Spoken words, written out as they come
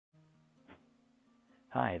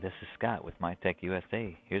Hi, this is Scott with MyTech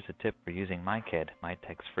USA. Here's a tip for using MyCAD,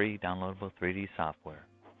 MyTech's free downloadable 3D software.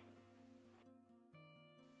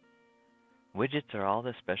 Widgets are all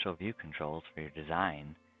the special view controls for your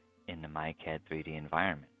design in the MyCAD 3D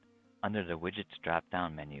environment. Under the Widgets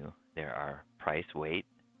drop-down menu, there are Price Weight,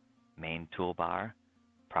 Main Toolbar,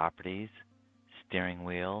 Properties, Steering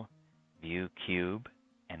Wheel, View Cube,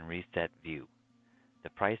 and Reset View. The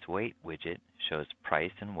Price Weight widget shows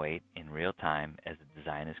price and weight in real time as the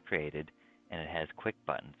design is created, and it has quick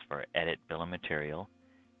buttons for Edit Bill of Material,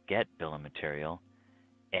 Get Bill of Material,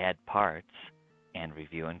 Add Parts, and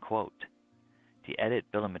Review and Quote. The Edit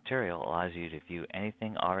Bill of Material allows you to view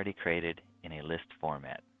anything already created in a list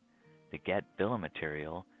format. The Get Bill of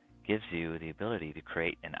Material gives you the ability to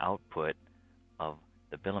create an output of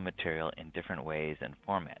the bill of material in different ways and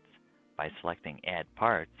formats. By selecting Add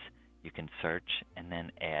Parts, you can search and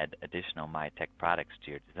then add additional MyTech products to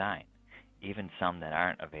your design, even some that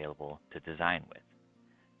aren't available to design with.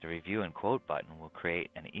 The Review and Quote button will create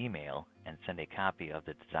an email and send a copy of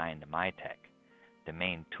the design to MyTech. The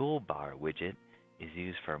Main Toolbar widget is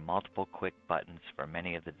used for multiple quick buttons for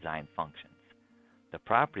many of the design functions. The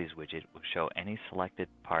Properties widget will show any selected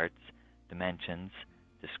parts, dimensions,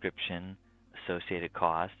 description, associated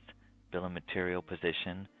costs, bill of material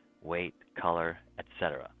position, weight, color,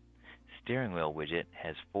 etc. Steering Wheel widget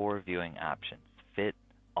has 4 viewing options: Fit,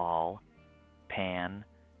 All, Pan,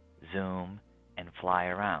 Zoom, and Fly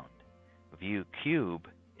Around. View Cube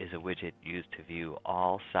is a widget used to view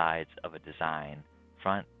all sides of a design: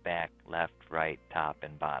 front, back, left, right, top,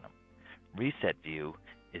 and bottom. Reset View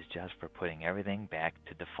is just for putting everything back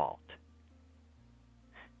to default.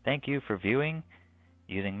 Thank you for viewing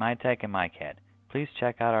using MyTech and MyCAD. Please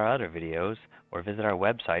check out our other videos or visit our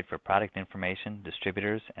website for product information,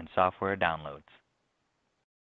 distributors, and software downloads.